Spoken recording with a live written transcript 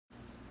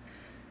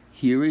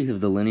Here we have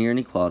the linear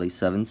inequality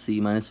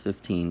 7c minus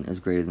 15 is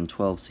greater than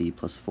 12c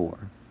plus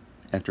 4.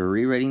 After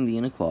rewriting the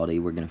inequality,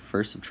 we're going to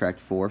first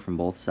subtract 4 from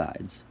both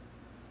sides.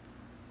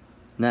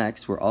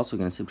 Next, we're also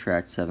going to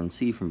subtract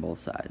 7c from both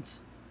sides.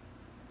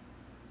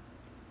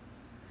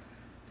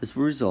 This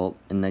will result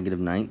in negative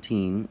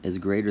 19 is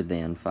greater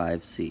than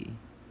 5c.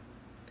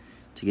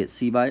 To get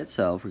c by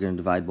itself, we're going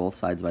to divide both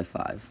sides by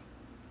 5.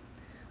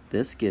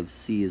 This gives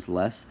c is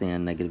less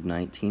than negative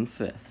 19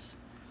 fifths.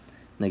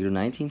 Negative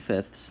 19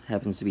 fifths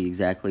happens to be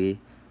exactly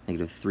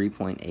negative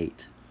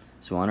 3.8.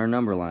 So on our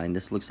number line,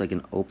 this looks like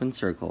an open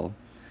circle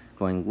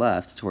going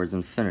left towards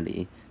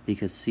infinity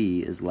because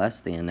c is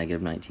less than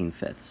negative 19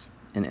 fifths.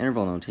 In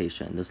interval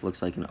notation, this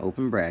looks like an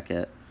open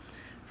bracket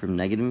from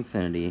negative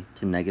infinity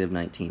to negative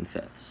 19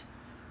 fifths.